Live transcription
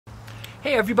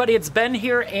Hey everybody, it's Ben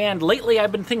here, and lately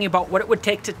I've been thinking about what it would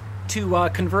take to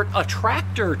convert a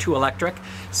tractor to electric.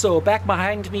 So back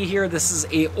behind me here, this is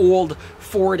a old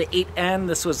Ford 8N.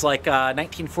 This was like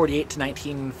 1948 to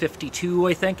 1952,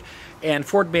 I think. And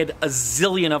Ford made a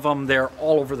zillion of them. They're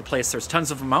all over the place. There's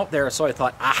tons of them out there. So I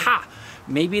thought, aha,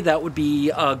 maybe that would be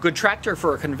a good tractor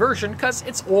for a conversion because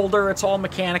it's older, it's all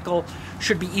mechanical,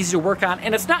 should be easy to work on,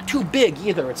 and it's not too big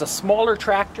either. It's a smaller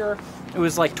tractor. It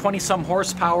was like 20-some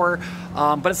horsepower,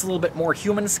 but it's a little bit more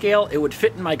human scale. It would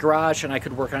fit in my garage and I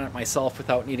could work on it myself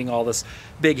without needing all this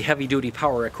big heavy-duty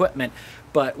power equipment.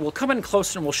 But we'll come in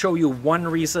close and we'll show you one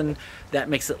reason that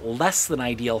makes it less than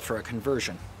ideal for a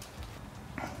conversion.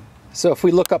 So if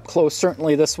we look up close,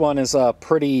 certainly this one is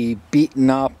pretty beaten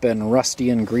up and rusty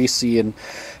and greasy and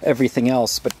everything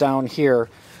else. But down here,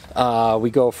 we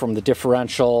go from the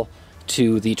differential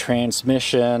to the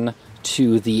transmission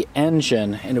to the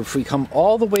engine. And if we come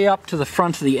all the way up to the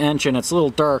front of the engine, it's a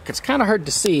little dark. It's kind of hard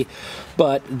to see,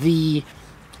 but the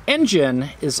engine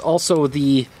is also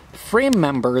the frame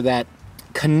member that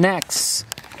connects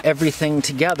everything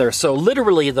together. So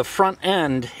literally the front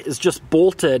end is just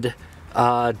bolted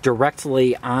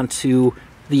directly onto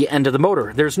the end of the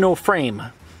motor. There's no frame.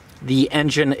 The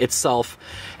engine itself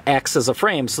acts as a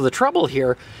frame. So the trouble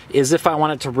here is if I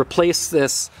wanted to replace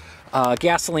this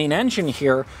gasoline engine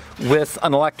here with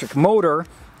an electric motor,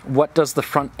 what does the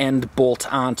front end bolt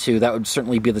onto? That would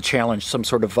certainly be the challenge. Some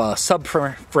sort of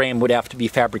subframe would have to be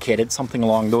fabricated, something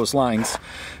along those lines,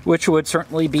 which would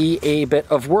certainly be a bit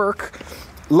of work.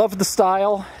 Love the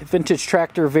style. Vintage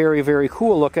tractor, very, very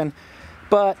cool looking.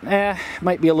 But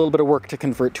might be a little bit of work to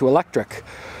convert to electric.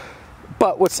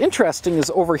 But what's interesting is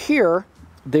over here,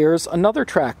 there's another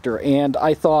tractor, and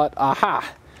I thought,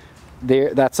 aha,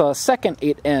 that's a second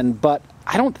 8N, but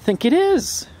I don't think it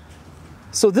is.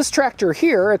 So this tractor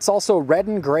here, it's also red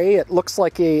and gray. It looks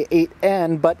like a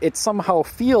 8N, but it somehow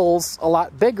feels a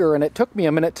lot bigger, and it took me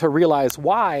a minute to realize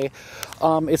why.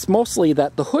 It's mostly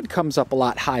that the hood comes up a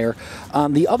lot higher.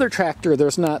 On the other tractor,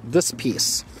 there's not this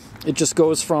piece. It just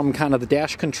goes from kind of the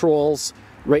dash controls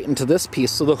right into this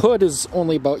piece. So the hood is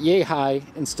only about yay high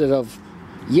instead of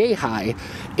yay high.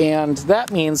 And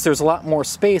that means there's a lot more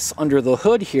space under the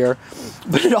hood here.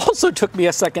 But it also took me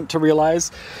a second to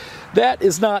realize that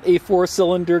is not a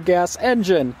 4-cylinder gas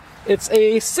engine. It's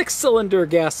a 6-cylinder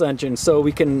gas engine. So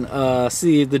we can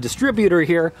see the distributor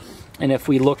here. And if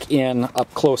we look in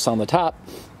up close on the top,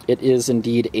 it is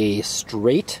indeed a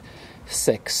straight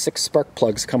six spark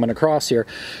plugs coming across here.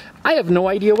 I have no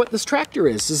idea what this tractor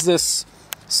is. Is this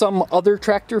some other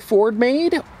tractor Ford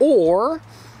made, or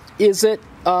is it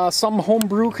some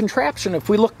homebrew contraption? If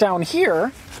we look down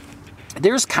here,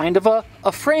 there's kind of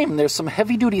a frame. There's some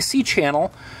heavy-duty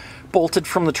C-channel bolted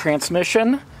from the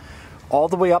transmission all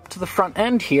the way up to the front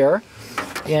end here.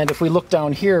 And if we look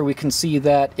down here, we can see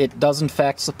that it does in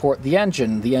fact support the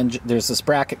engine. There's this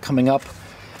bracket coming up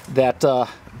that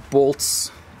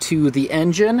bolts to the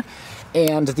engine,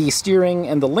 and the steering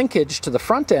and the linkage to the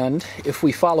front end, if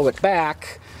we follow it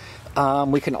back,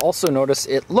 we can also notice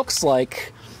it looks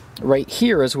like right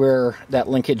here is where that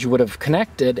linkage would have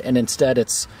connected, and instead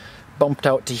it's bumped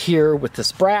out to here with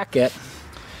this bracket,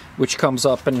 which comes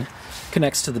up and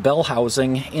connects to the bell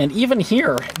housing. And even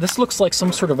here, this looks like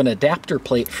some sort of an adapter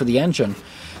plate for the engine.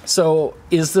 So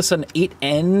is this an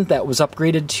 8N that was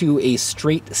upgraded to a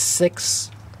straight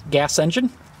 6 gas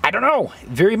engine? I don't know.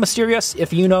 Very mysterious.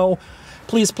 If you know,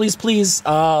 please, please, please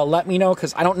let me know,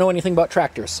 because I don't know anything about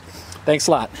tractors. Thanks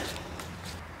a lot.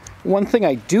 One thing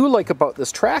I do like about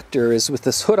this tractor is with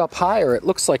this hood up higher, it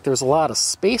looks like there's a lot of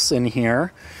space in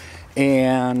here.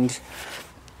 And,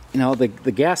 you know, the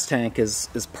gas tank is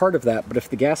part of that. But if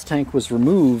the gas tank was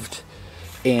removed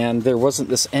and there wasn't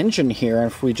this engine here,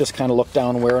 and if we just kind of look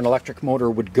down where an electric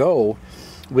motor would go,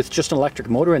 with just an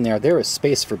electric motor in there, there is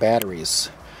space for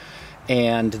batteries.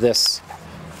 And this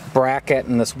bracket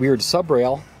and this weird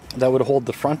subrail that would hold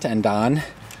the front end on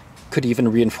could even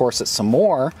reinforce it some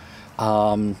more,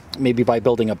 maybe by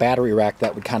building a battery rack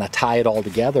that would kind of tie it all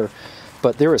together.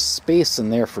 But there is space in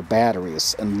there for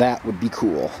batteries, and that would be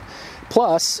cool.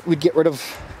 Plus, we'd get rid of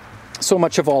so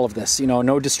much of all of this. You know,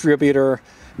 no distributor,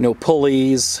 no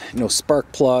pulleys, no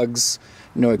spark plugs,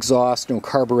 no exhaust, no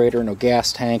carburetor, no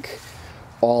gas tank.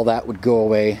 All that would go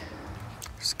away.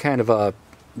 It's kind of a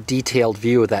detailed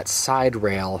view of that side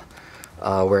rail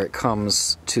where it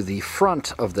comes to the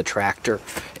front of the tractor.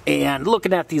 And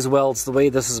looking at these welds, the way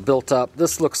this is built up,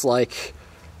 this looks like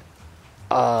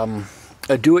a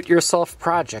do-it-yourself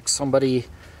project. Somebody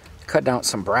cut out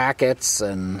some brackets,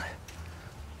 and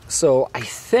so I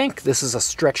think this is a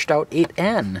stretched out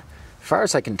 8N, as far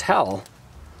as I can tell.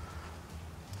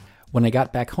 When I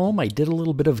got back home, I did a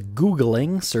little bit of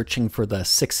Googling, searching for the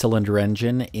 6-cylinder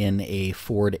engine in a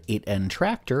Ford 8N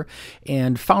tractor,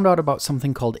 and found out about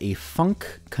something called a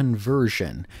funk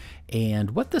conversion.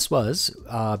 And what this was,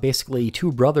 basically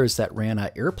two brothers that ran an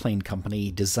airplane company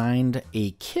designed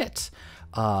a kit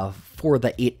for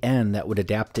the 8N that would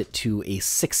adapt it to a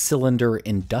 6-cylinder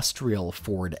industrial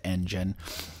Ford engine.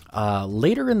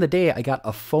 Later in the day, I got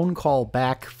a phone call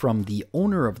back from the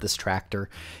owner of this tractor,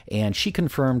 and she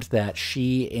confirmed that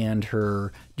she and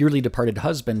her dearly departed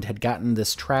husband had gotten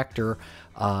this tractor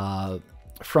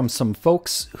from some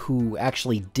folks who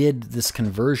actually did this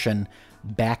conversion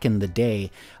back in the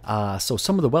day. So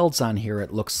some of the welds on here,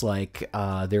 it looks like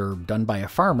they're done by a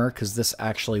farmer, because this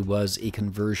actually was a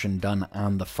conversion done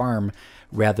on the farm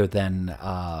rather than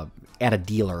at a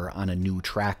dealer on a new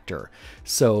tractor.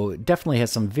 So it definitely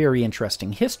has some very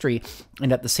interesting history,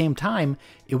 and at the same time,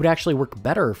 it would actually work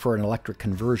better for an electric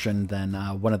conversion than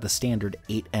one of the standard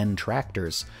 8N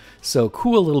tractors. So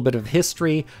cool little bit of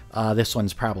history. This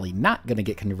one's probably not going to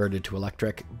get converted to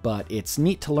electric, but it's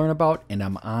neat to learn about, and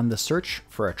I'm on the search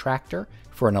for a tractor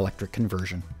for an electric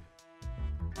conversion.